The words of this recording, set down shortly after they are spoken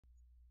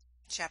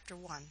Chapter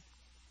 1.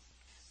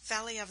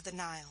 Valley of the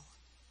Nile.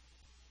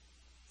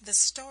 The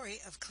story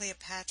of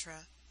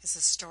Cleopatra is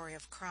a story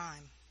of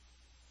crime.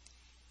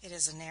 It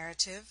is a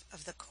narrative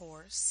of the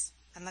course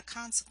and the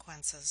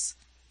consequences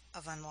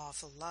of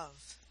unlawful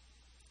love.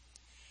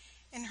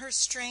 In her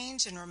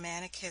strange and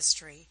romantic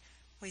history,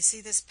 we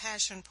see this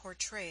passion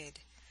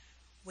portrayed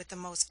with the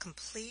most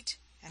complete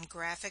and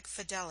graphic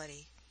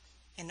fidelity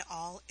in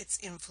all its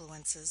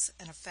influences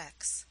and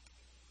effects.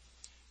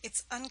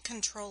 Its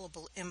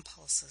uncontrollable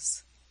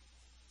impulses,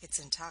 its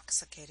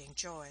intoxicating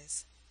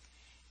joys,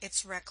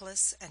 its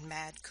reckless and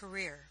mad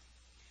career,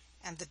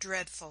 and the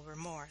dreadful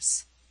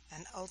remorse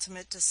and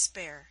ultimate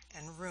despair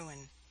and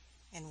ruin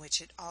in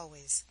which it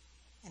always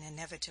and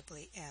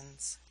inevitably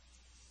ends.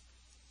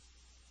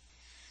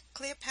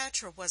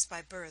 Cleopatra was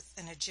by birth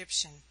an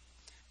Egyptian.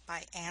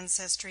 By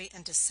ancestry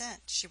and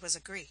descent she was a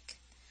Greek.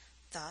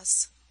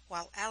 Thus,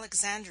 while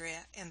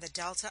Alexandria and the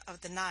delta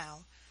of the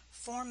Nile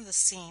form the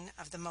scene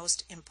of the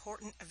most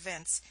important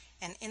events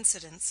and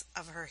incidents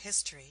of her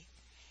history,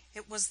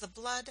 it was the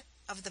blood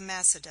of the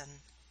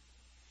Macedon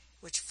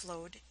which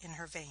flowed in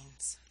her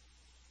veins.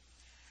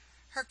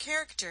 Her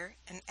character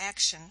and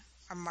action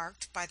are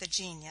marked by the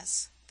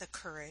genius, the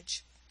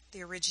courage,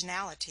 the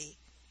originality,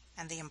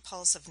 and the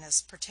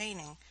impulsiveness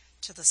pertaining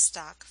to the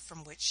stock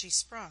from which she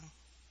sprung.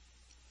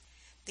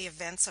 The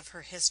events of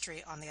her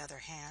history, on the other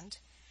hand,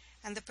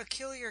 and the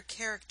peculiar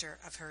character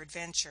of her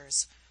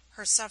adventures,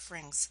 her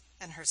sufferings,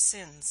 and her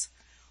sins,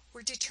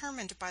 were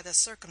determined by the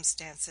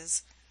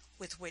circumstances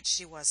with which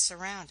she was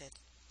surrounded,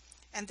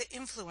 and the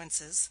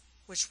influences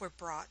which were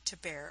brought to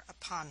bear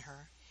upon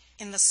her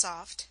in the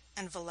soft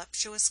and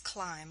voluptuous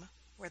clime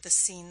where the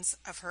scenes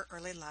of her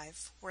early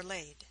life were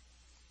laid.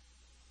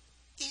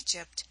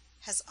 Egypt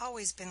has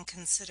always been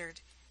considered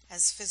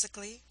as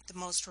physically the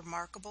most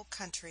remarkable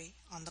country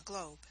on the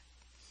globe.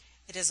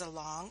 It is a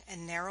long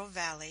and narrow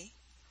valley,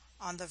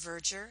 on the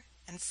verdure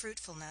and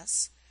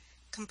fruitfulness,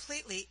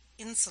 completely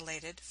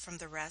insulated from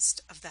the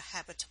rest of the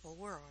habitable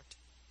world.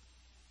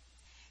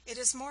 It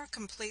is more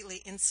completely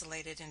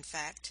insulated, in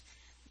fact,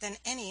 than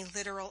any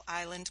littoral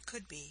island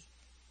could be,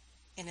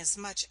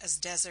 inasmuch as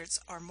deserts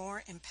are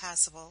more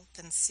impassable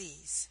than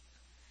seas.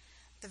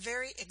 The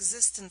very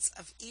existence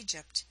of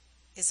Egypt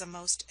is a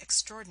most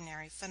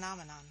extraordinary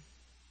phenomenon.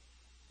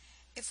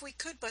 If we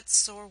could but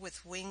soar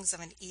with wings of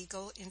an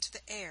eagle into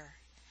the air,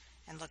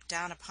 and look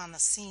down upon the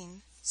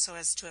scene so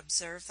as to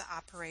observe the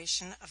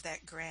operation of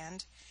that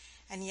grand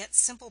and yet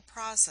simple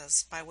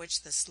process by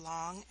which this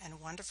long and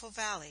wonderful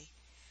valley,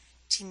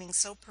 teeming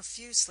so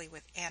profusely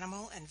with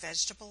animal and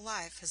vegetable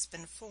life, has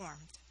been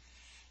formed,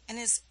 and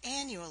is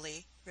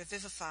annually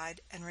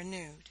revivified and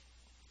renewed,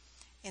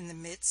 in the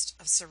midst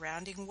of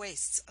surrounding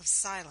wastes of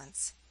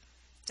silence,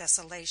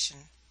 desolation,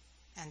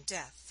 and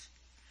death,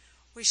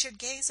 we should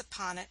gaze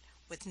upon it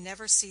with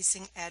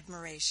never-ceasing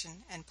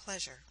admiration and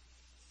pleasure.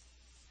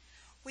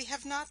 We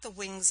have not the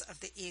wings of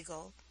the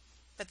eagle,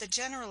 but the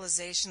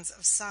generalizations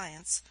of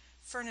science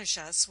furnish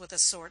us with a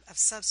sort of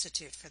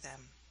substitute for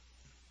them.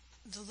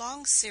 The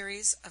long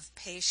series of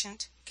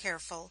patient,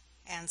 careful,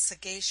 and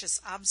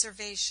sagacious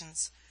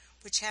observations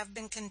which have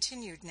been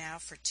continued now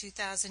for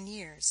 2,000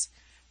 years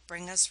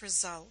bring us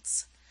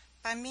results,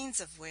 by means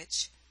of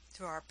which,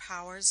 through our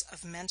powers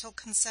of mental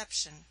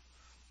conception,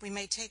 we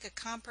may take a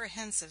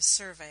comprehensive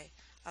survey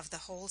of the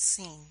whole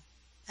scene,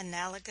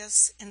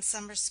 analogous in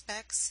some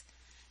respects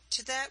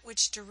to that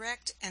which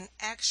direct and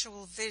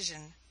actual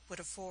vision would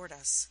afford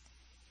us,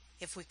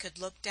 if we could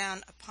look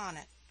down upon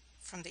it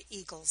from the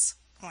eagle's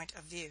point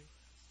of view.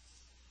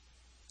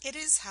 It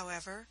is,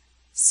 however,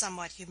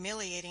 somewhat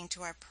humiliating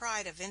to our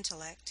pride of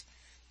intellect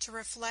to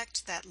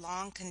reflect that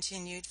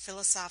long-continued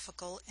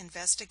philosophical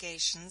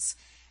investigations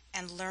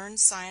and learned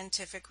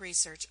scientific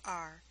research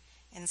are,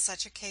 in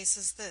such a case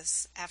as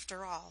this,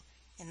 after all,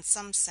 in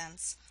some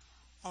sense,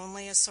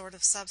 only a sort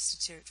of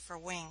substitute for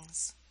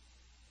wings.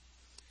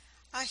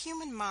 A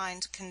human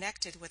mind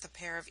connected with a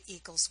pair of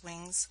eagle's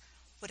wings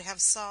would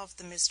have solved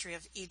the mystery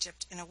of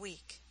Egypt in a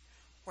week,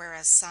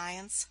 whereas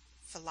science,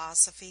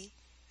 philosophy,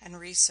 and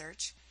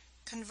research,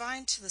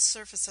 confined to the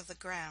surface of the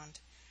ground,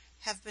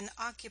 have been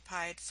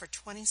occupied for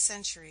 20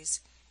 centuries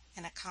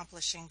in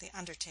accomplishing the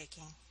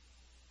undertaking.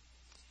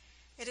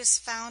 It is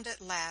found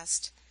at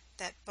last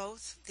that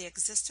both the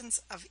existence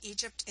of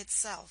Egypt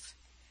itself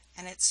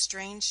and its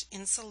strange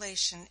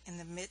insulation in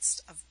the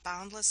midst of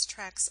boundless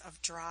tracts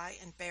of dry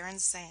and barren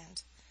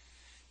sand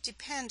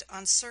depend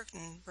on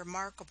certain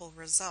remarkable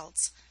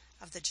results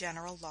of the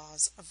general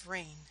laws of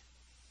rain.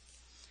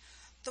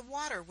 The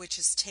water which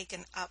is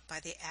taken up by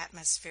the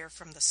atmosphere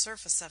from the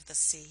surface of the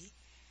sea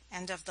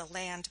and of the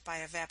land by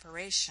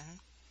evaporation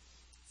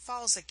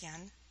falls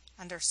again,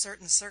 under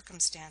certain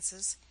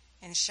circumstances,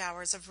 in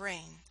showers of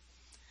rain,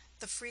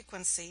 the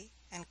frequency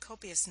and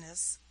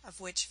copiousness of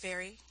which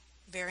vary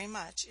very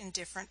much in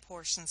different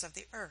portions of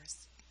the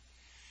earth.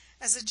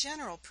 As a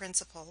general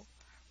principle,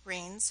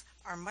 rains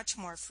are much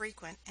more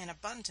frequent and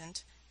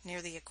abundant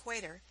near the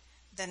equator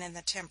than in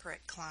the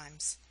temperate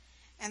climes,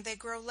 and they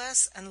grow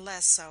less and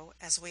less so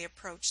as we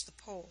approach the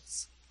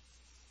poles.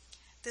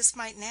 This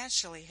might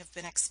naturally have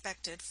been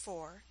expected,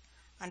 for,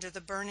 under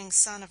the burning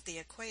sun of the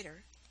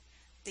equator,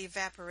 the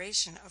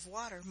evaporation of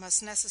water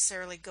must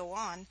necessarily go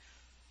on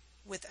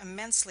with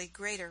immensely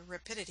greater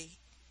rapidity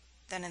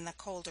than in the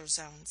colder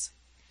zones,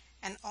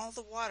 and all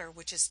the water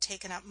which is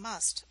taken up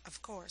must,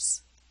 of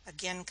course,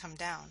 again come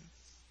down.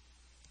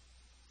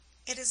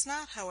 It is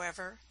not,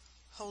 however,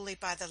 wholly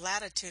by the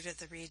latitude of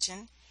the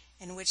region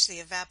in which the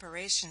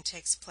evaporation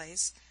takes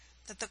place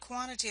that the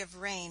quantity of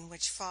rain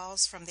which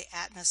falls from the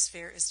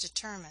atmosphere is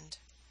determined,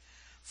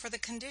 for the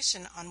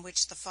condition on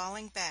which the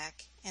falling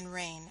back in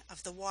rain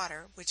of the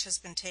water which has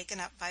been taken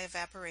up by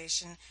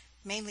evaporation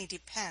mainly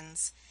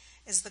depends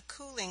is the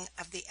cooling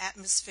of the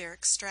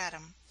atmospheric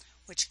stratum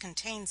which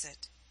contains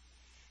it,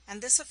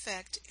 and this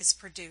effect is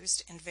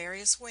produced in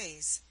various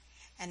ways,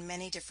 and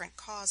many different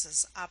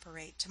causes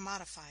operate to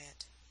modify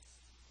it.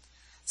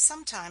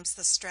 Sometimes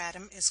the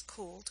stratum is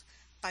cooled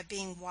by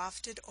being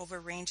wafted over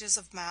ranges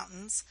of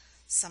mountains,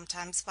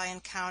 sometimes by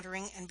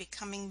encountering and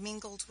becoming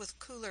mingled with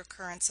cooler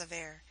currents of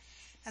air,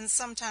 and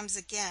sometimes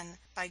again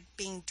by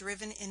being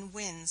driven in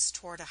winds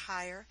toward a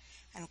higher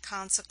and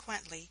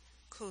consequently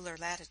cooler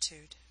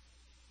latitude.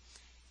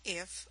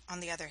 If,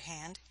 on the other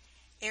hand,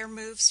 air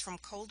moves from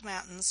cold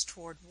mountains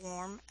toward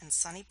warm and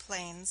sunny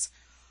plains,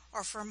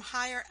 or from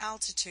higher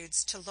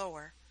altitudes to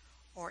lower,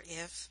 or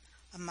if,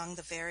 among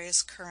the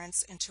various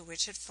currents into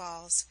which it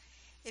falls,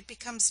 it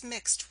becomes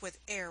mixed with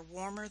air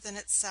warmer than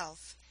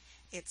itself,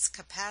 its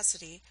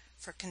capacity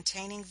for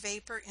containing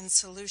vapor in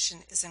solution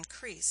is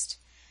increased,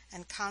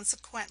 and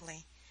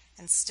consequently,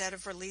 instead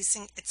of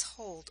releasing its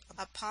hold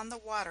upon the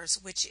waters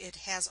which it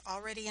has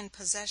already in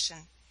possession,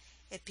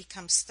 it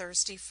becomes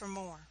thirsty for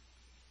more.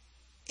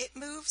 It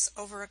moves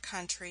over a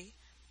country,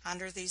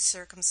 under these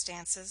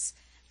circumstances,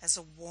 as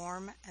a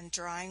warm and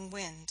drying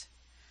wind.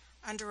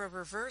 Under a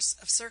reverse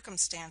of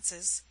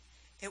circumstances,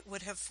 it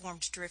would have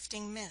formed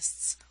drifting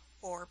mists,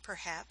 or,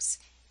 perhaps,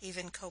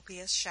 even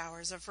copious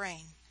showers of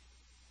rain.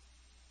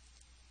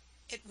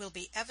 It will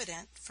be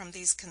evident from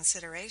these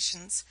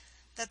considerations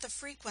that the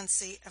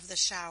frequency of the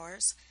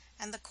showers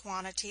and the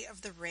quantity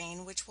of the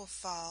rain which will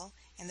fall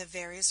in the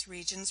various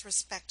regions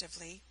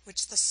respectively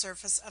which the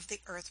surface of the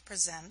earth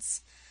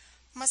presents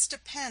must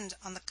depend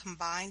on the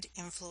combined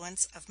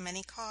influence of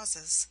many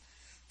causes,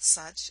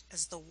 such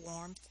as the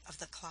warmth of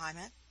the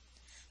climate,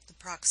 the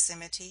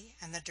proximity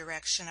and the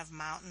direction of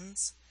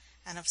mountains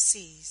and of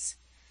seas,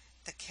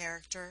 the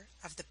character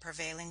of the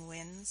prevailing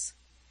winds,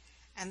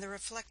 and the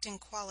reflecting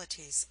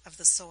qualities of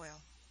the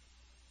soil.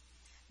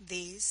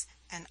 These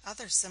and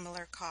other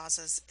similar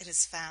causes, it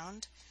is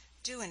found,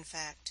 do in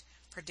fact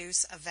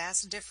produce a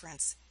vast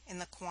difference in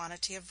the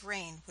quantity of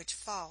rain which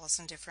falls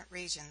in different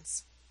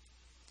regions.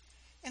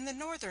 In the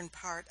northern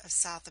part of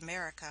South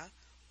America,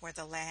 where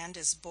the land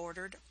is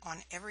bordered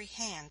on every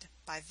hand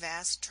by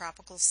vast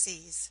tropical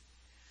seas,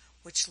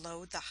 which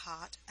load the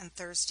hot and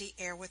thirsty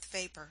air with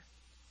vapor,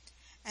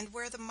 and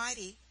where the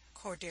mighty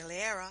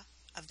Cordillera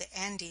of the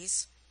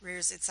Andes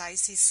rears its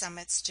icy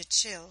summits to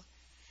chill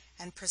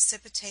and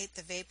precipitate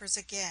the vapors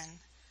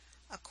again,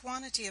 a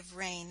quantity of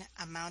rain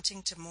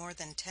amounting to more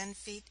than 10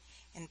 feet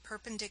in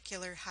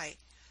perpendicular height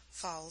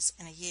falls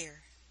in a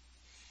year.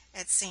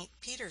 At St.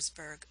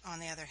 Petersburg, on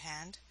the other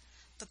hand,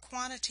 the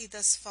quantity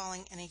thus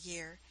falling in a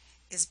year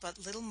is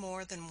but little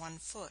more than 1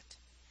 foot.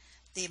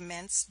 The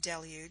immense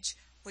deluge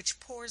which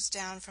pours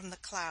down from the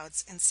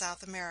clouds in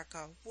South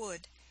America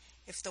would,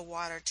 if the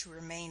water to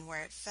remain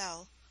where it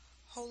fell,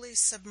 wholly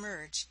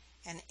submerge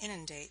and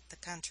inundate the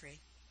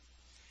country.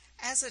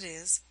 As it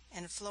is,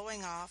 in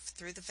flowing off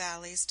through the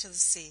valleys to the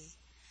sea,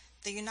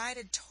 the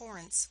united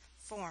torrents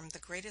form the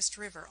greatest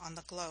river on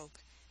the globe,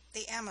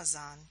 the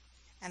Amazon,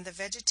 and the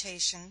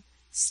vegetation,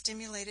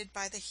 stimulated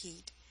by the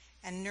heat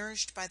and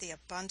nourished by the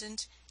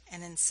abundant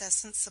and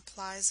incessant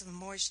supplies of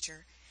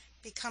moisture,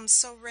 becomes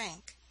so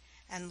rank,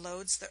 and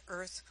loads the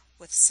earth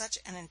with such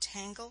an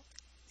entangled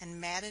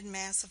and matted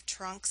mass of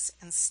trunks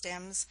and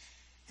stems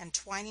and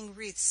twining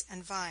wreaths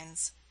and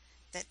vines,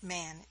 that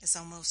man is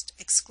almost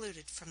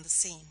excluded from the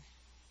scene.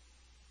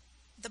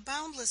 The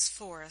boundless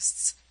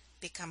forests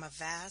become a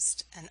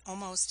vast and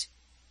almost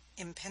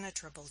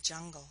impenetrable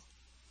jungle,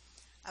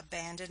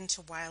 abandoned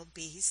to wild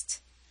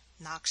beasts,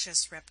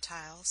 noxious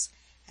reptiles,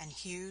 and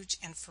huge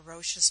and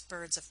ferocious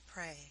birds of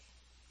prey.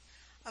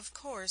 Of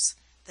course,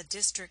 the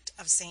district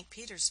of St.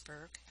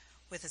 Petersburg,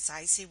 with its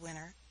icy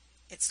winter,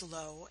 its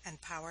low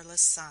and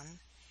powerless sun,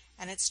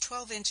 and its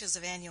 12 inches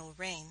of annual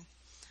rain,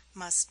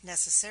 must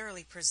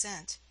necessarily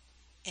present,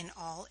 in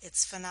all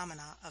its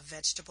phenomena of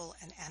vegetable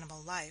and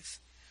animal life,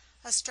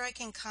 a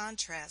striking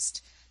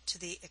contrast to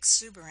the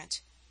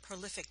exuberant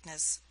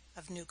prolificness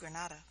of New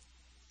Granada.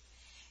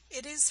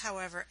 It is,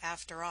 however,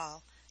 after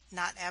all,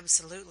 not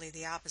absolutely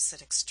the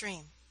opposite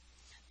extreme.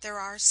 There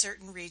are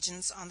certain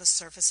regions on the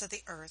surface of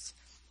the earth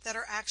that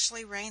are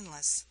actually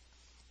rainless,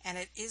 and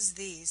it is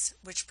these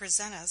which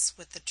present us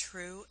with the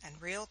true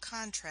and real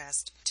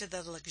contrast to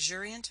the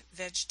luxuriant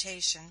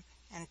vegetation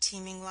and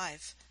teeming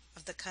life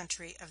of the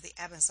country of the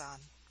Amazon.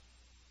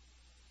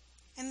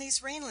 In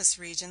these rainless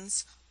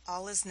regions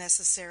all is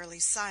necessarily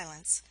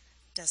silence,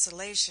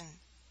 desolation,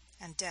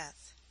 and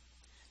death.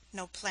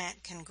 No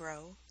plant can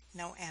grow,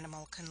 no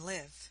animal can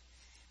live.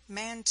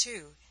 Man,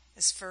 too,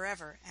 is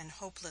forever and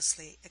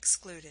hopelessly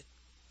excluded.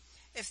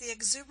 If the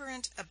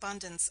exuberant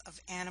abundance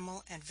of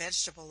animal and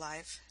vegetable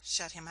life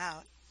shut him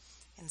out,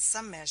 in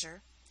some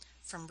measure,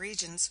 from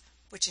regions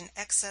which an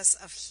excess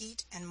of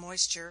heat and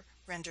moisture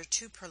render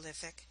too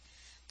prolific,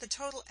 the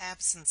total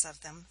absence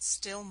of them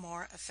still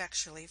more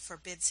effectually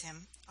forbids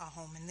him a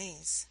home in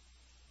these.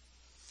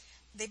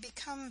 They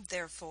become,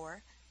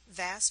 therefore,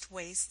 vast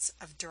wastes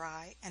of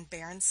dry and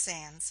barren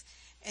sands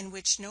in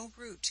which no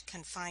root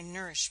can find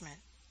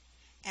nourishment,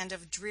 and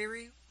of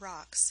dreary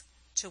rocks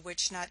to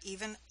which not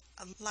even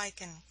a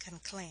lichen can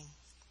cling.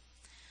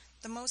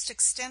 The most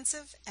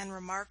extensive and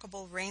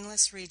remarkable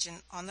rainless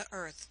region on the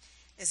earth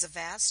is a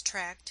vast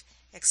tract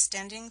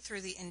extending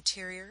through the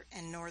interior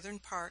and northern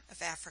part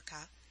of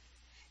Africa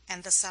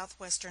and the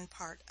southwestern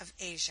part of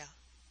Asia.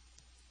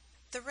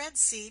 The Red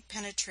Sea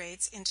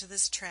penetrates into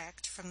this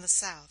tract from the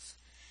south,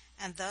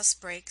 and thus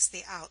breaks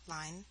the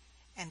outline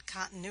and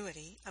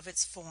continuity of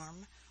its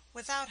form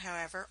without,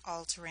 however,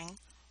 altering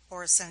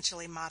or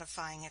essentially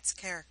modifying its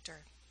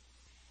character.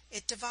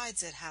 It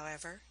divides it,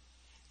 however,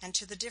 and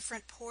to the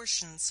different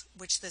portions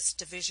which this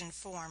division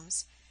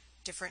forms,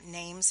 different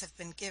names have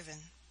been given.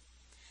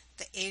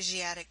 The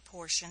Asiatic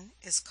portion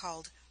is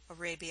called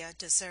Arabia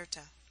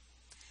Deserta.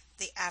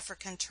 The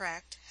African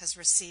tract has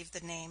received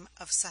the name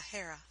of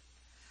Sahara,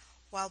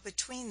 while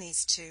between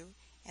these two,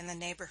 in the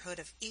neighborhood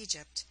of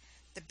Egypt,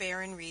 the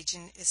barren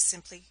region is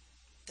simply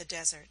the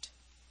desert.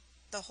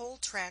 The whole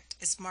tract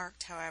is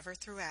marked, however,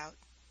 throughout,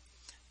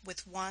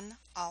 with one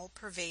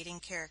all-pervading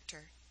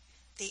character,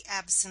 the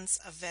absence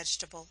of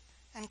vegetable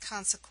and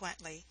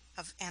consequently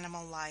of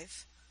animal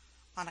life,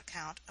 on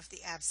account of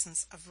the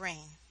absence of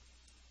rain.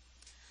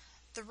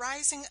 The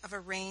rising of a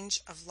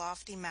range of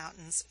lofty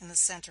mountains in the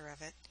center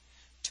of it,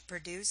 to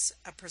produce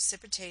a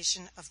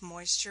precipitation of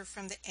moisture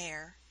from the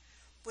air,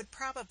 would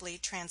probably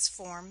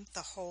transform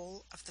the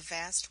whole of the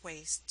vast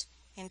waste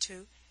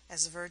into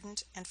as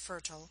verdant and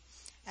fertile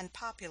and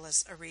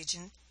populous a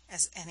region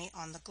as any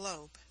on the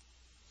globe.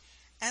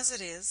 As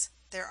it is,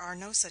 there are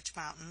no such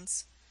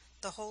mountains.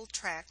 The whole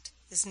tract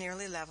is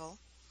nearly level,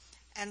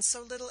 and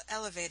so little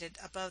elevated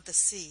above the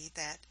sea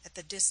that, at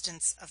the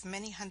distance of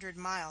many hundred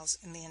miles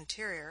in the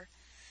interior,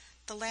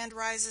 the land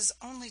rises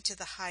only to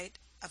the height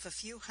of a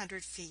few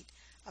hundred feet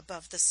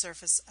above the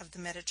surface of the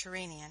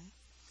Mediterranean,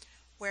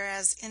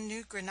 whereas in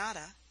New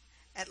Granada,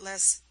 at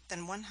less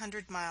than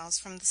 100 miles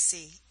from the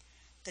sea,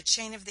 the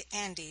chain of the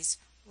Andes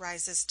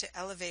rises to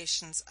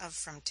elevations of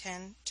from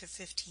 10 to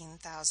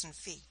 15,000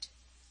 feet.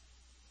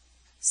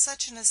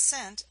 Such an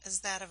ascent as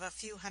that of a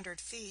few hundred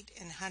feet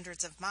in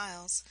hundreds of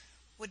miles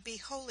would be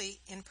wholly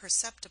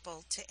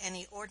imperceptible to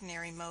any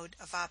ordinary mode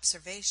of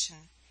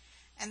observation,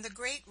 and the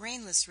great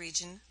rainless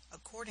region,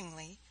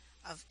 accordingly,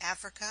 of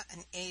Africa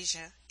and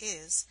Asia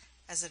is,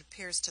 as it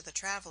appears to the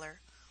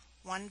traveler,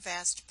 one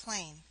vast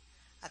plain,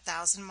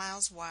 1,000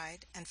 miles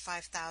wide and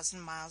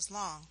 5,000 miles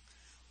long,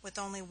 with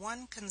only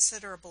one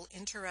considerable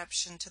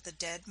interruption to the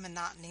dead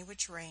monotony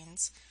which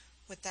reigns,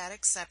 with that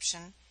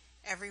exception,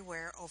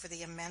 everywhere over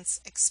the immense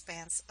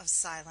expanse of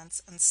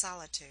silence and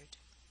solitude.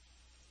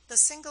 The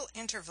single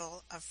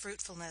interval of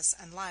fruitfulness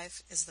and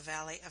life is the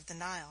valley of the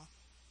Nile.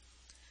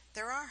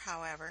 There are,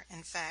 however,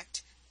 in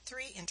fact,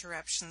 3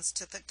 interruptions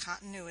to the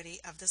continuity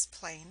of this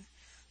plain,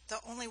 though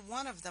only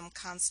one of them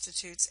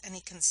constitutes any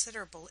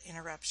considerable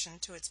interruption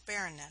to its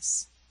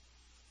barrenness.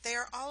 They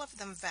are all of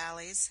them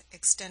valleys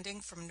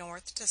extending from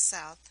north to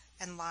south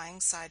and lying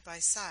side by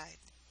side.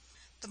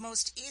 The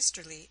most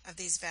easterly of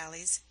these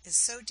valleys is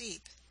so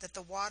deep that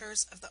the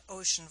waters of the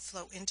ocean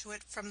flow into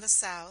it from the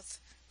south,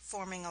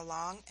 forming a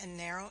long and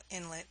narrow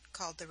inlet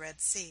called the Red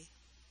Sea.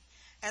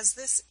 As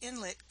this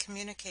inlet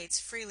communicates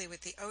freely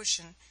with the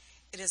ocean,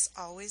 it is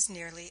always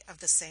nearly of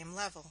the same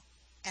level,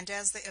 and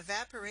as the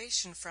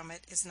evaporation from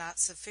it is not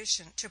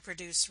sufficient to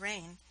produce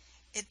rain,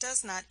 it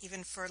does not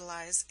even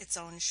fertilize its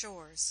own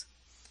shores.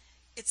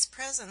 Its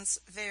presence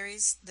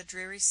varies the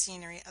dreary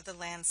scenery of the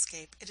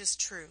landscape, it is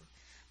true,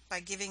 by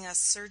giving us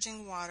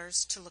surging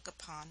waters to look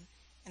upon,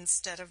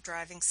 instead of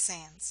driving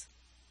sands,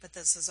 but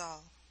this is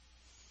all.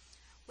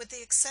 With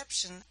the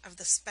exception of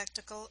the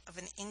spectacle of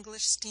an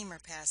English steamer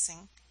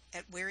passing,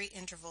 at weary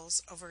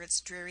intervals over its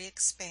dreary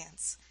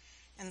expanse,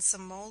 and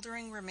some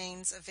mouldering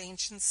remains of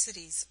ancient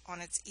cities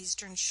on its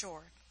eastern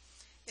shore,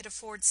 it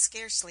affords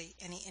scarcely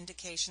any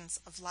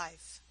indications of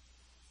life.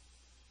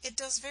 It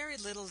does very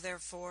little,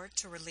 therefore,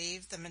 to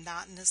relieve the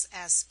monotonous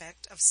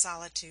aspect of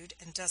solitude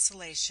and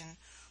desolation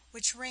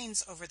which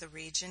reigns over the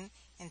region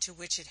into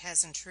which it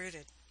has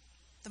intruded.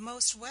 The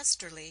most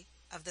westerly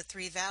of the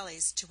 3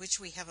 valleys to which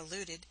we have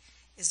alluded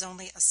is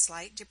only a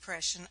slight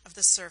depression of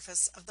the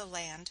surface of the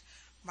land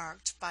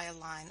marked by a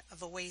line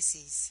of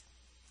oases.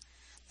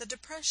 The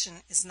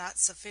depression is not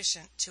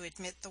sufficient to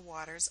admit the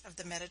waters of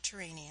the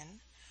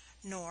Mediterranean,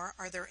 nor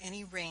are there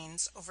any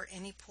rains over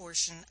any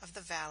portion of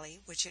the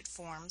valley which it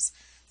forms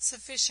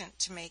sufficient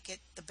to make it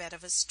the bed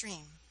of a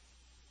stream.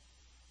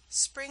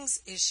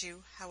 Springs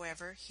issue,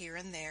 however, here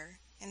and there,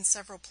 in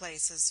several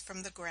places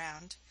from the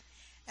ground,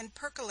 and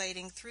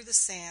percolating through the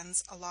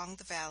sands along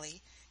the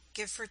valley,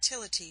 give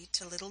fertility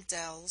to little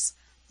dells,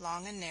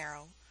 long and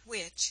narrow,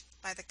 which,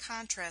 by the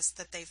contrast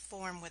that they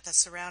form with the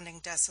surrounding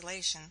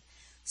desolation,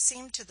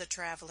 seem to the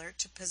traveler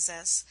to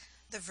possess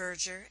the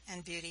verdure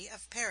and beauty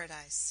of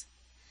paradise.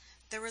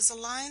 There is a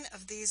line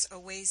of these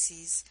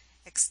oases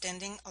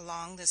extending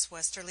along this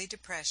westerly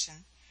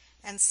depression,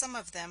 and some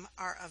of them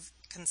are of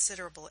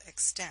considerable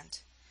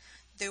extent.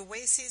 The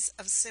oasis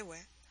of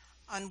Siweh,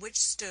 on which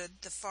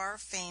stood the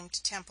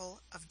far-famed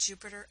temple of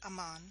Jupiter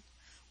Ammon,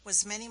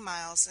 was many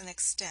miles in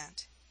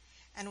extent,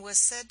 and was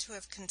said to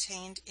have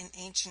contained in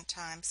ancient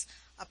times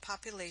a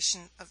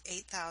population of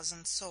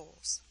 8,000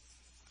 souls.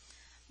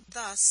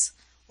 Thus,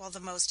 while the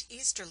most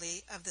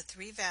easterly of the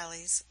three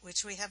valleys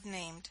which we have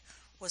named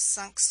was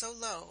sunk so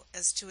low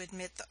as to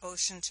admit the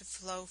ocean to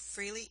flow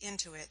freely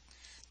into it,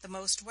 the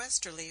most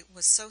westerly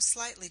was so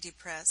slightly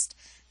depressed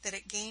that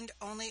it gained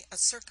only a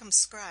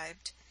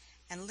circumscribed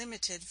and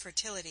limited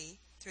fertility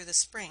through the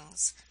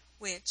springs,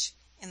 which,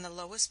 in the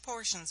lowest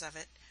portions of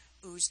it,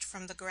 oozed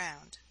from the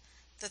ground.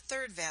 The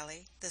third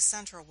valley, the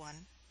central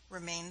one,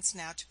 remains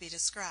now to be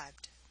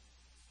described.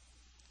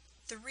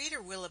 The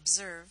reader will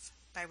observe,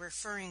 by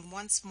referring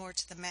once more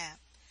to the map,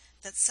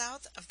 that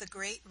south of the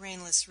great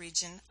rainless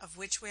region of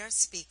which we are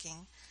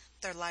speaking,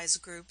 there lies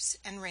groups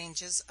and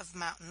ranges of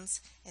mountains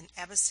in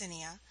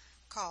Abyssinia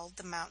called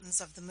the Mountains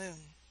of the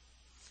Moon.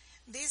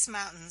 These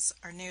mountains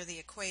are near the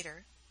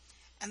equator,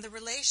 and the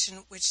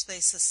relation which they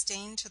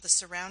sustain to the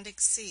surrounding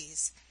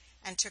seas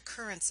and to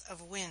currents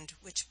of wind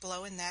which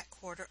blow in that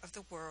quarter of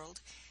the world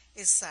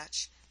is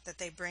such that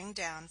they bring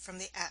down from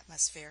the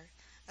atmosphere,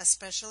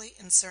 especially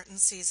in certain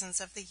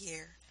seasons of the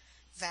year,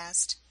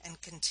 vast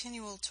and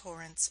continual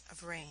torrents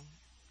of rain.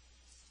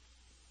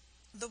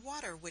 The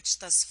water which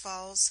thus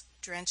falls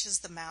drenches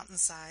the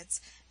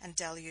mountain-sides and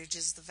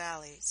deluges the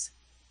valleys.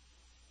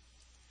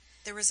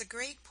 There is a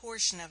great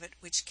portion of it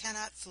which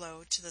cannot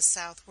flow to the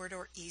southward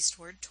or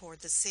eastward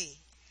toward the sea,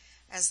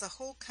 as the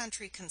whole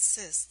country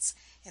consists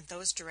in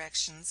those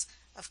directions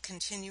of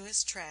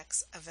continuous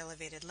tracts of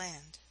elevated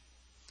land.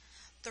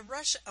 The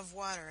rush of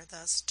water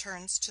thus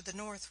turns to the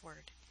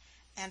northward,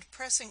 and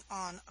pressing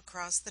on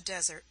across the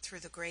desert through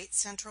the great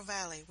central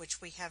valley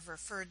which we have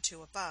referred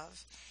to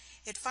above,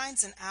 it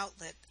finds an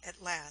outlet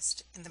at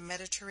last in the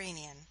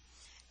Mediterranean,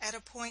 at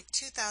a point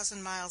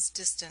 2,000 miles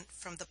distant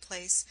from the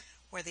place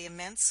where the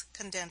immense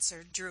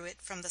condenser drew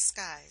it from the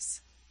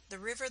skies. The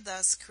river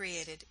thus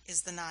created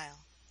is the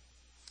Nile.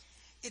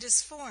 It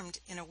is formed,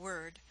 in a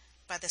word,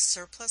 by the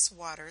surplus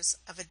waters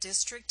of a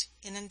district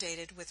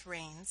inundated with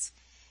rains,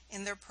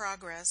 in their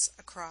progress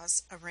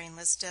across a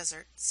rainless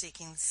desert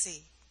seeking the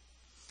sea.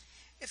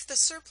 If the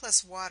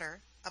surplus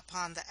water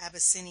upon the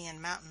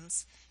Abyssinian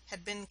mountains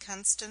had been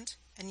constant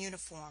and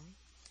uniform,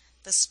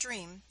 the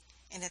stream,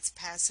 in its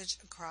passage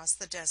across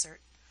the desert,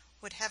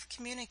 would have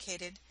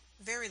communicated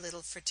very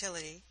little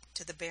fertility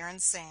to the barren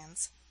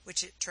sands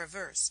which it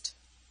traversed.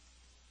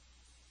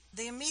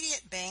 The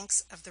immediate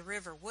banks of the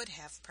river would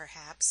have,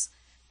 perhaps,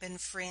 been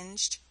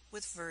fringed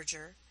with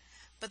verdure,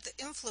 but the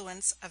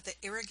influence of the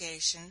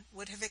irrigation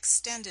would have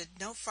extended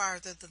no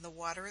farther than the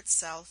water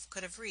itself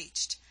could have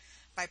reached,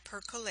 by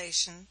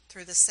percolation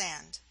through the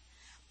sand.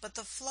 But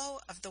the flow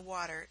of the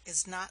water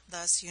is not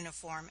thus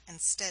uniform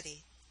and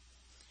steady.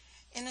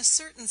 In a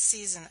certain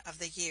season of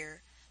the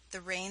year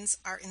the rains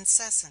are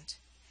incessant,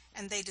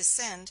 and they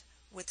descend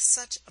with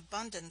such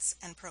abundance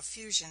and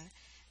profusion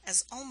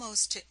as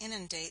almost to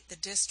inundate the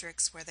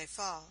districts where they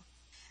fall.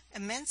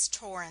 Immense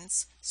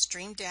torrents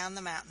stream down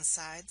the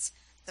mountain-sides,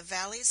 the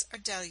valleys are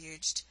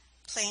deluged,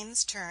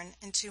 plains turn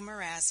into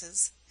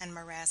morasses, and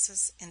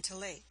morasses into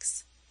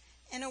lakes.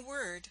 In a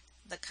word,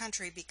 the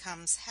country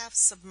becomes half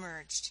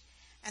submerged,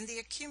 and the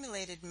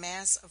accumulated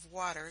mass of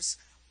waters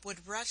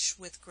would rush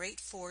with great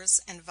force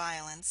and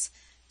violence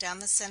down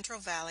the central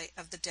valley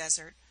of the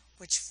desert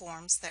which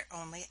forms their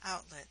only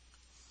outlet.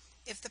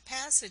 If the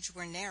passage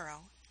were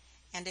narrow,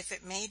 and if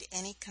it made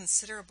any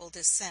considerable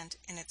descent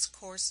in its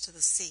course to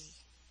the sea.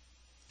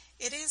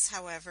 It is,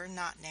 however,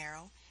 not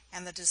narrow,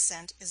 and the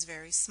descent is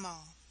very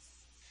small.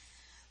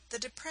 The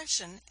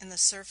depression in the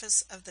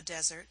surface of the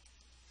desert,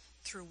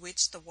 through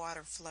which the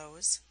water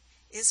flows,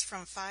 is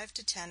from 5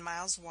 to 10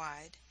 miles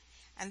wide,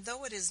 and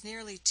though it is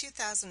nearly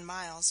 2,000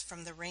 miles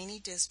from the rainy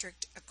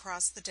district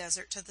across the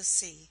desert to the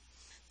sea,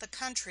 the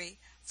country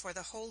for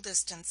the whole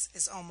distance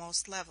is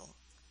almost level.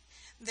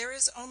 There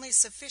is only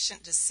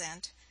sufficient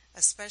descent,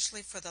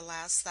 especially for the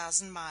last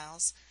 1,000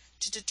 miles,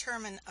 to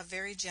determine a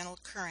very gentle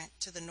current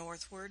to the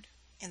northward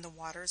in the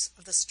waters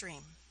of the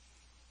stream.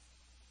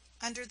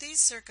 Under these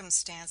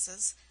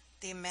circumstances,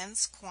 the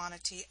immense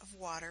quantity of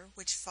water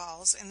which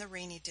falls in the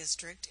rainy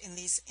district in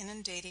these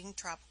inundating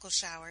tropical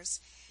showers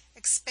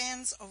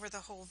expands over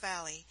the whole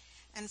valley,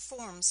 and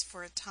forms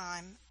for a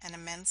time an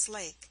immense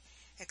lake,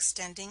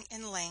 extending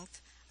in length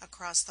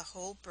across the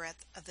whole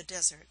breadth of the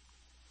desert.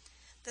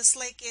 This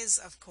lake is,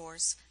 of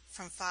course,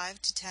 from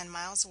 5 to 10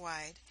 miles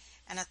wide,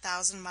 and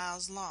 1,000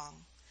 miles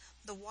long.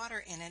 The water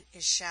in it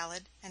is shallow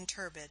and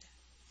turbid.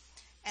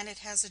 and it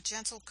has a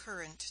gentle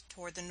current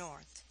toward the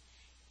north.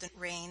 The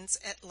rains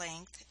at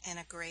length in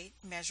a great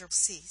measure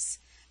cease,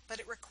 but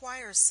it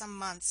requires some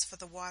months for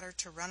the water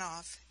to run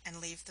off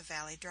and leave the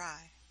valley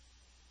dry.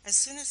 As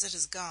soon as it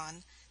is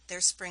gone,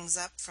 there springs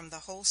up from the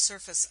whole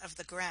surface of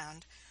the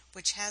ground,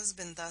 which has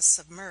been thus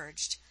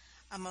submerged,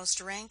 a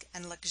most rank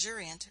and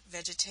luxuriant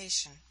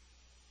vegetation.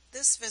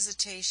 This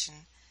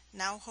vegetation,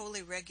 now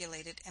wholly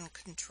regulated and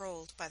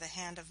controlled by the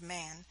hand of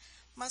man,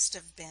 must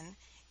have been,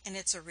 in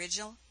its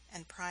original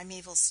and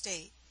primeval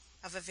state,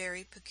 of a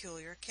very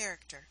peculiar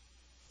character.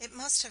 It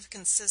must have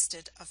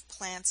consisted of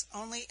plants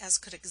only as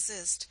could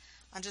exist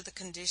under the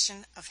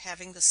condition of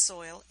having the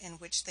soil in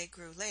which they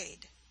grew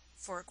laid,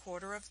 for a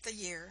quarter of the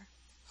year,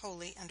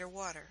 wholly under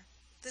water.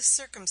 This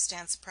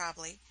circumstance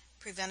probably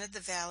prevented the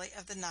valley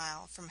of the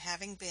Nile from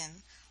having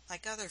been,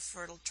 like other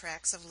fertile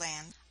tracts of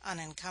land,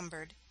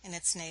 unencumbered in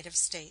its native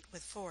state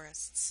with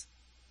forests.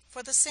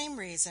 For the same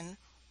reason,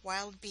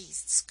 wild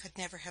beasts could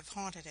never have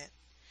haunted it.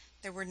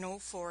 There were no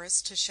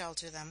forests to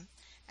shelter them,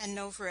 and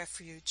no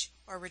refuge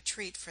or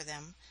retreat for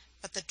them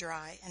but the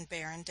dry and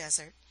barren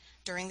desert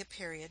during the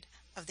period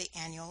of the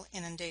annual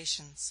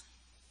inundations.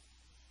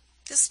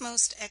 This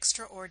most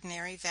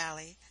extraordinary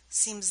valley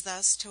seems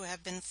thus to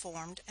have been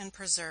formed and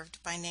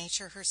preserved by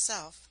Nature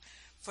herself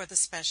for the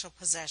special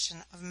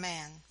possession of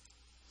man.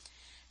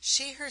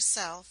 She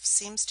herself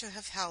seems to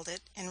have held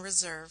it in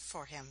reserve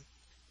for him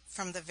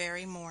from the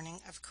very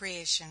morning of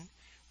creation,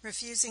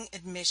 refusing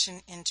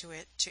admission into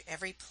it to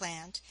every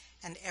plant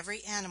and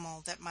every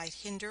animal that might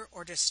hinder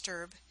or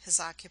disturb his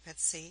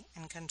occupancy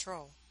and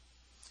control.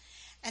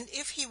 And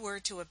if he were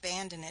to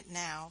abandon it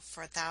now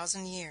for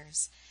 1,000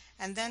 years,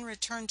 and then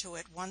return to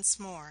it once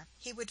more,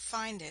 he would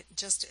find it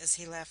just as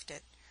he left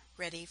it,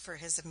 ready for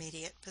his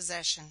immediate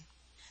possession.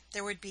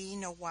 There would be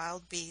no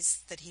wild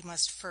beasts that he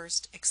must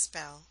first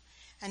expel,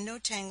 and no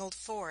tangled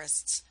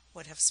forests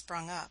would have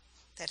sprung up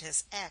that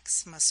his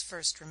axe must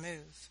first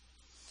remove.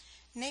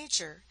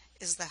 Nature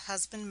is the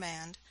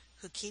husbandman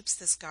who keeps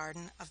this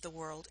garden of the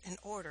world in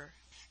order,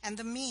 and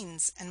the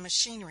means and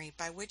machinery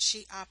by which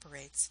she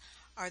operates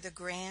are the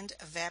grand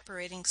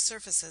evaporating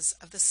surfaces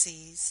of the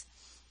seas,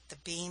 the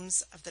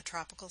beams of the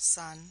tropical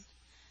sun,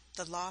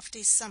 the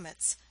lofty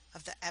summits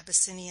of the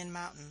Abyssinian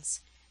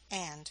mountains,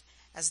 and,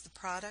 as the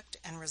product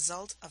and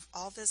result of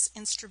all this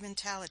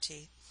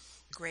instrumentality,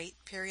 great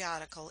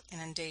periodical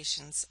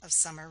inundations of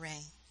summer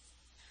rain.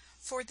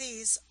 For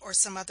these or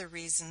some other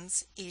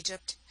reasons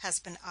Egypt has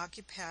been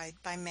occupied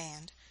by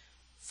man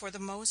for the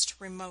most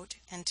remote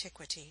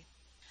antiquity.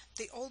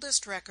 The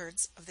oldest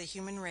records of the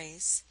human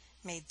race,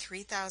 made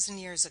 3,000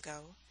 years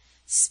ago,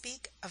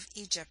 speak of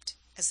Egypt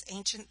as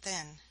ancient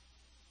then,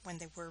 when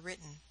they were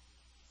written.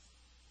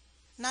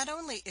 Not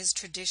only is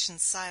tradition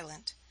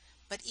silent,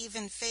 but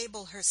even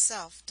fable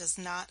herself does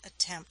not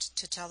attempt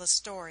to tell the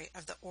story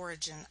of the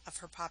origin of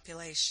her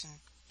population.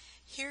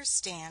 Here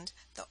stand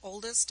the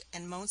oldest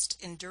and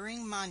most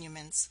enduring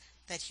monuments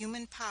that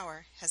human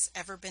power has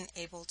ever been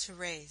able to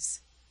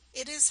raise.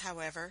 It is,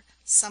 however,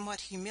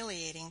 somewhat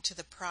humiliating to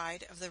the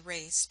pride of the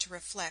race to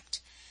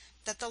reflect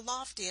that the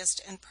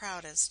loftiest and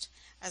proudest,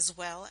 as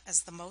well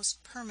as the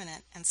most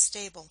permanent and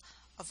stable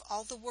of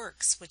all the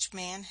works which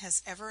man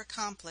has ever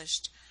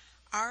accomplished,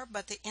 are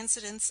but the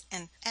incidents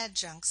and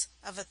adjuncts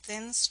of a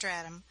thin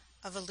stratum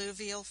of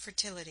alluvial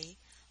fertility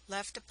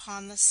left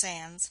upon the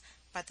sands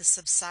by the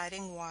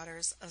subsiding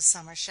waters of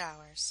summer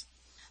showers.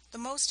 The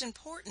most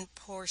important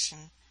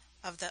portion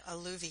of the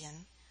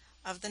alluvion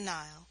of the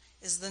Nile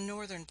is the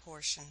northern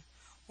portion,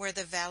 where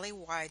the valley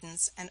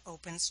widens and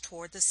opens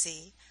toward the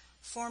sea,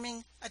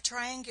 forming a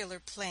triangular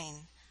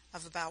plain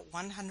of about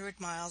 100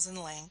 miles in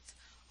length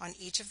on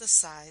each of the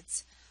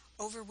sides,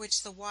 over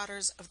which the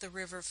waters of the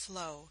river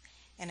flow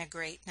in a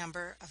great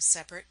number of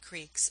separate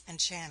creeks and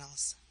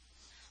channels.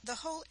 The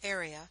whole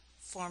area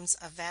forms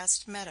a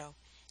vast meadow,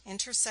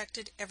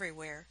 intersected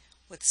everywhere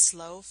with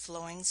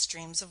slow-flowing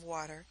streams of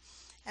water,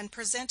 and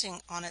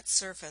presenting on its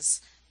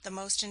surface the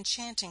most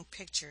enchanting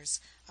pictures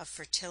of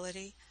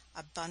fertility,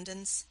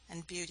 abundance,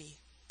 and beauty.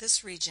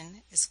 This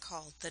region is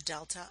called the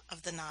Delta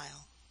of the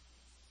Nile.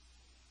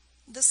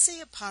 The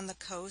sea upon the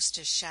coast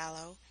is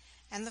shallow,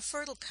 and the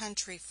fertile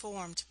country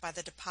formed by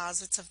the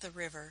deposits of the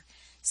river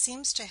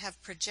seems to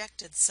have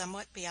projected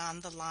somewhat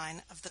beyond the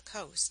line of the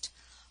coast,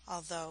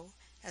 although,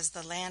 as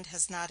the land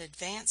has not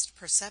advanced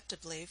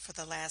perceptibly for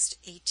the last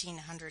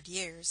 1,800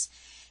 years,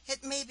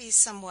 it may be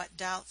somewhat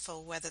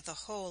doubtful whether the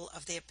whole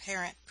of the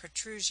apparent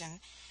protrusion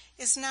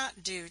is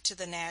not due to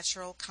the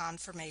natural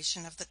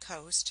conformation of the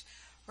coast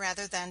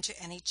rather than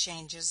to any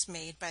changes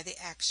made by the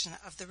action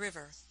of the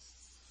river.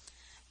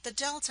 The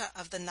delta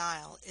of the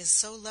Nile is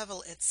so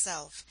level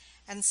itself,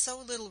 and so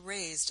little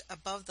raised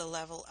above the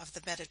level of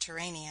the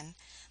Mediterranean,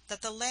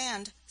 that the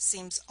land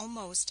seems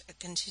almost a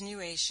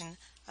continuation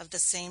of the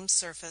same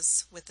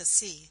surface with the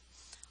sea,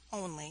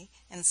 only,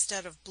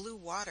 instead of blue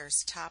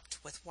waters topped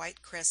with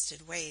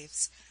white-crested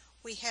waves,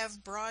 we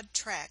have broad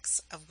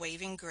tracts of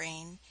waving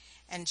grain,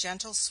 and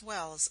gentle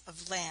swells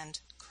of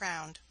land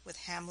crowned with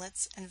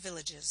hamlets and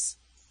villages.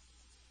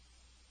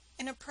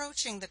 In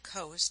approaching the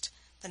coast,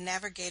 the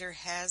navigator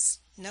has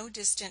no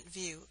distant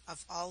view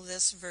of all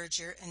this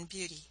verdure and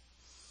beauty.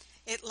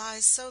 It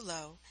lies so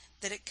low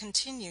that it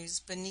continues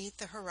beneath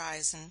the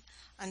horizon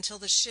until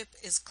the ship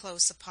is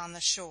close upon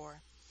the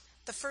shore.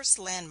 The first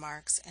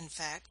landmarks, in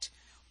fact,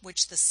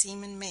 which the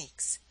seaman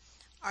makes,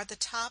 are the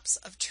tops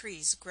of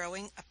trees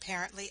growing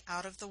apparently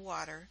out of the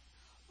water,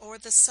 or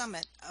the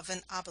summit of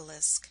an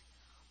obelisk,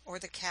 or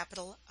the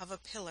capital of a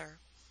pillar,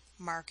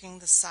 marking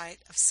the site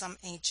of some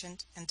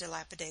ancient and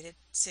dilapidated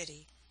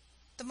city.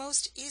 The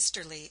most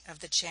easterly of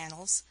the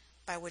channels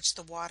by which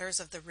the waters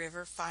of the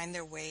river find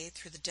their way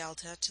through the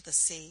delta to the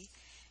sea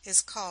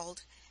is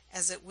called,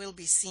 as it will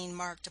be seen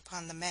marked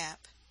upon the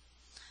map,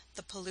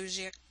 the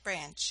Pelusiac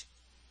branch.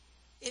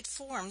 It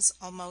forms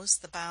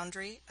almost the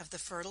boundary of the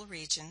fertile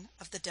region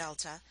of the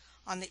delta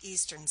on the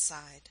eastern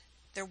side.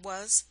 There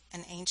was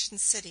an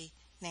ancient city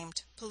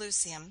named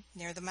Pelusium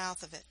near the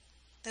mouth of it.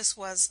 This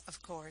was,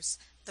 of course,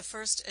 the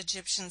first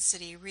Egyptian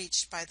city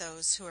reached by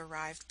those who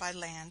arrived by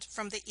land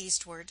from the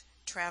eastward,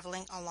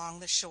 traveling along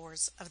the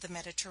shores of the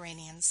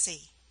Mediterranean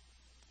Sea.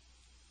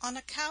 On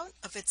account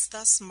of its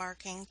thus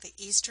marking the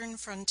eastern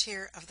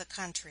frontier of the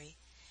country,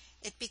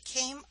 it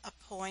became a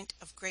point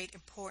of great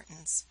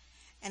importance,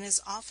 and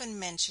is often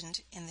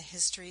mentioned in the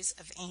histories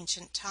of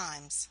ancient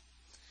times.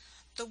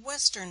 The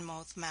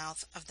westernmost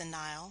mouth of the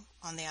Nile,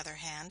 on the other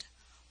hand,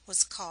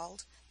 was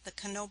called the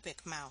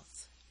Canopic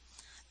mouth.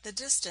 The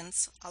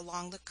distance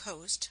along the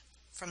coast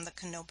from the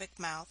Canopic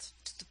mouth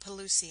to the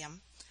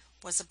Pelusium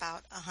was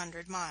about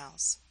 100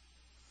 miles.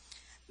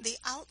 The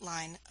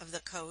outline of the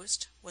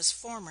coast was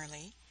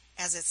formerly,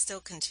 as it still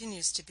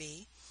continues to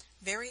be,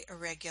 very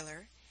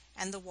irregular,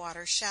 and the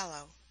water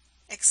shallow.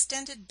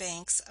 Extended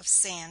banks of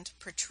sand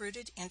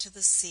protruded into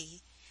the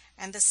sea,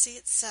 and the sea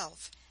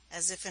itself,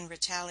 as if in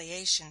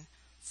retaliation,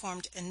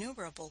 formed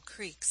innumerable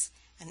creeks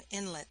and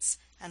inlets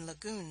and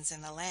lagoons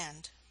in the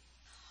land.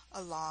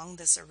 Along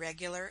this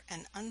irregular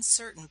and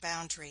uncertain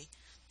boundary,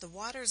 the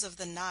waters of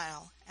the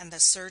Nile and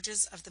the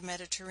surges of the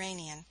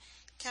Mediterranean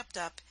kept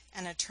up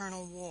an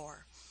eternal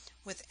war,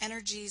 with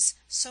energies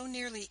so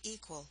nearly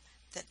equal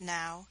that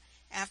now,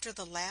 after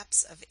the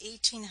lapse of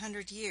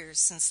 1800 years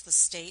since the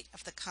state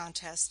of the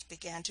contest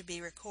began to be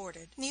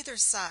recorded, neither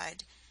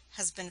side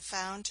has been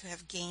found to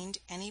have gained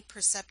any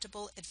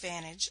perceptible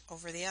advantage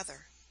over the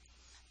other.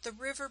 The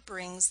river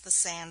brings the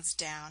sands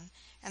down,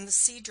 and the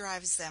sea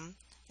drives them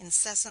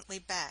incessantly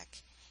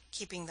back,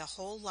 keeping the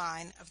whole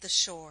line of the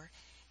shore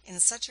in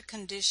such a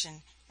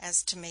condition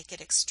as to make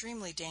it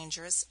extremely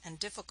dangerous and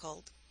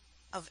difficult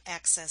of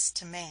access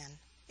to man.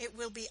 It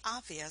will be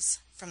obvious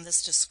from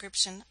this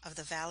description of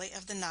the valley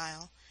of the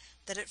Nile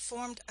that it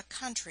formed a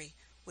country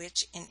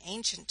which in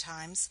ancient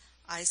times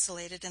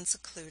isolated and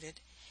secluded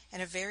in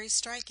a very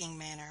striking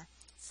manner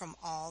from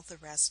all the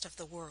rest of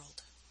the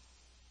world.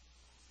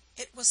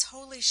 It was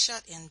wholly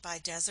shut in by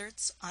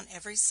deserts on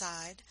every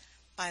side,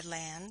 by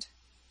land,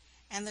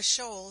 and the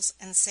shoals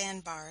and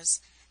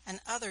sandbars and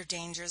other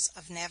dangers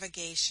of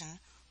navigation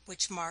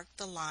which marked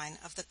the line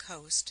of the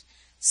coast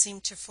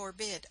seemed to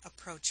forbid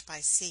approach by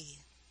sea.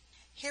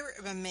 Here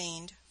it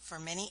remained for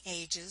many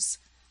ages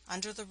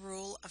under the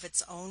rule of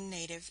its own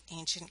native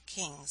ancient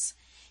kings.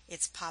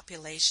 Its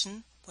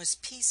population was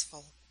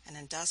peaceful and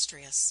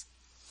industrious.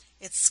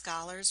 Its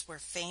scholars were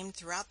famed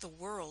throughout the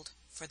world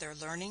for their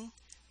learning,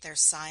 their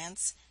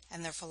science,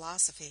 and their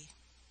philosophy.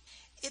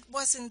 It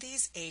was in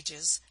these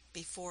ages,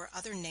 before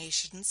other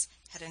nations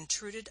had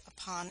intruded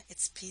upon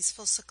its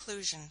peaceful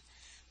seclusion,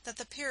 that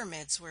the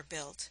pyramids were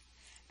built,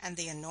 and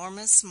the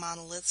enormous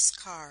monoliths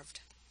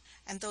carved,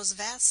 and those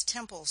vast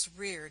temples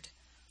reared,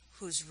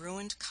 whose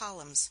ruined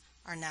columns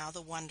are now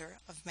the wonder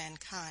of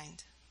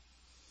mankind.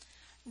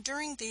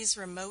 During these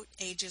remote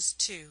ages,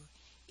 too,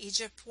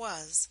 Egypt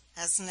was,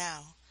 as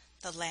now,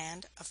 the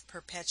land of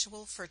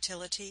perpetual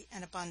fertility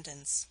and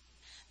abundance.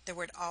 There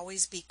would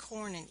always be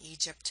corn in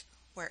Egypt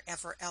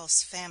wherever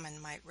else famine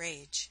might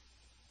rage.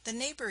 The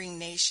neighboring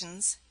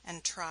nations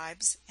and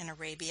tribes in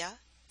Arabia,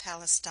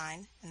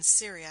 Palestine, and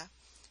Syria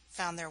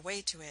found their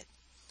way to it,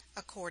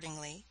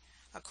 accordingly,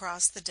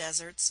 across the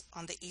deserts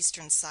on the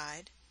eastern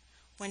side,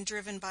 when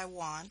driven by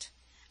want,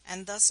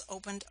 and thus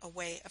opened a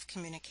way of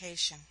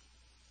communication.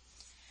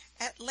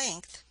 At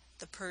length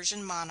the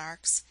Persian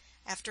monarchs,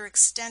 after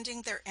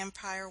extending their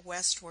empire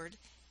westward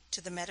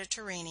to the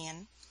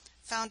Mediterranean,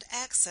 found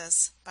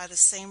access by the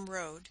same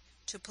road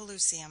to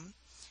Pelusium,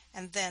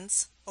 and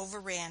thence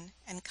overran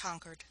and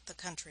conquered the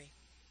country.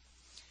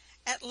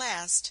 At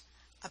last,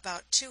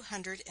 about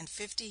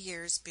 250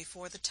 years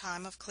before the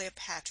time of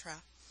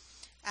Cleopatra,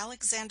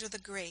 Alexander the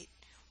Great,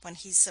 when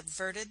he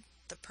subverted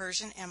the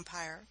Persian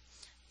Empire,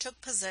 took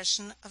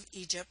possession of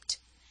Egypt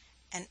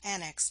and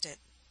annexed it,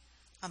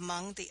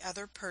 among the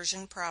other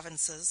Persian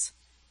provinces,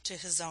 to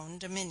his own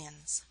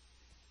dominions.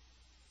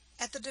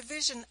 At the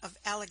division of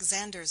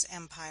Alexander's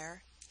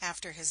empire,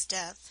 after his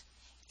death,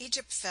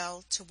 Egypt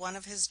fell to one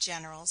of his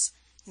generals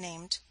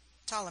named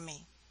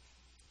Ptolemy.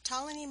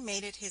 Ptolemy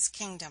made it his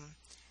kingdom,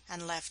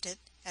 and left it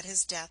at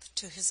his death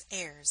to his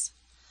heirs.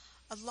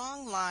 A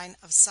long line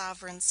of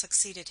sovereigns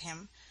succeeded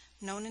him,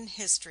 known in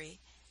history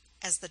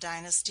as the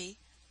dynasty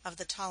of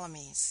the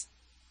Ptolemies.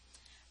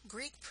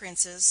 Greek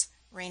princes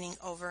reigning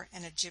over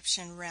an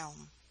Egyptian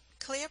realm.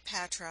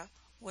 Cleopatra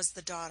was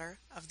the daughter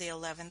of the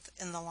 11th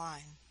in the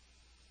line.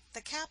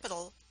 The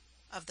capital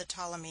of the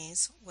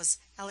Ptolemies was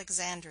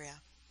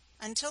Alexandria.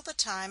 Until the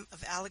time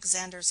of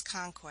Alexander's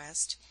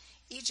conquest,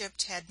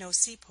 Egypt had no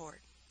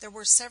seaport. There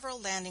were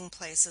several landing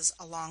places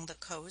along the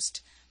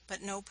coast,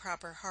 but no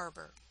proper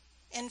harbor.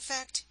 In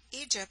fact,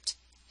 Egypt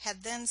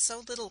had then so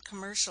little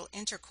commercial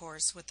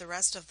intercourse with the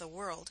rest of the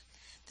world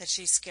that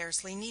she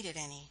scarcely needed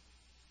any.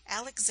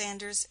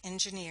 Alexander's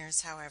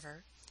engineers,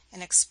 however,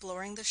 in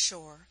exploring the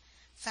shore,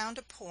 found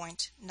a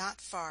point not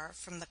far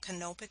from the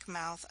canopic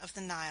mouth of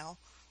the Nile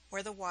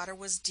where the water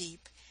was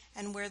deep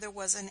and where there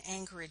was an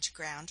anchorage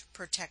ground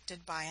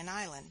protected by an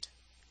island.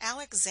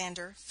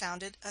 Alexander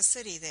founded a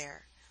city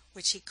there,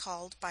 which he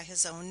called by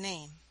his own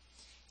name.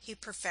 He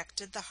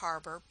perfected the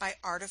harbor by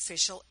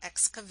artificial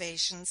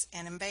excavations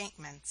and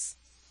embankments.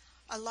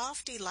 A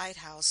lofty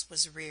lighthouse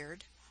was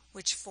reared,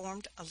 which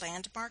formed a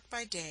landmark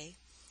by day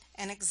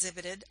and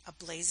exhibited a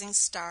blazing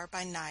star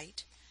by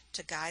night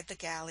to guide the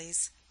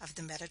galleys of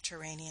the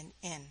Mediterranean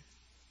in.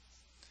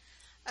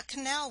 A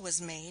canal was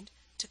made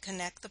to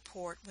connect the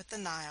port with the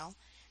Nile,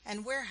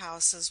 and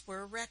warehouses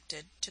were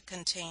erected to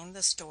contain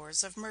the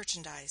stores of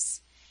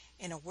merchandise.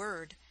 In a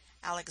word,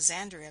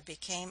 Alexandria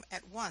became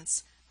at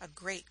once a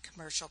great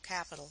commercial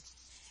capital.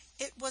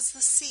 It was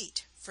the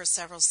seat, for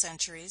several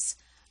centuries,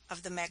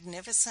 of the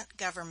magnificent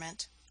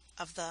government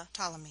of the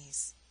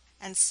Ptolemies,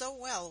 and so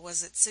well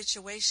was its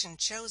situation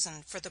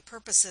chosen for the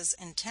purposes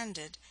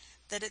intended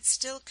that it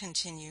still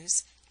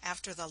continues,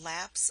 after the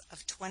lapse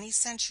of 20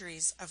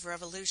 centuries of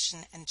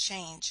revolution and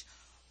change,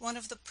 one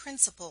of the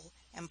principal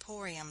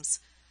emporiums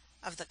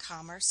of the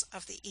commerce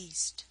of the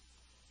East.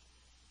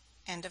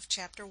 End of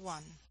chapter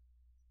 1.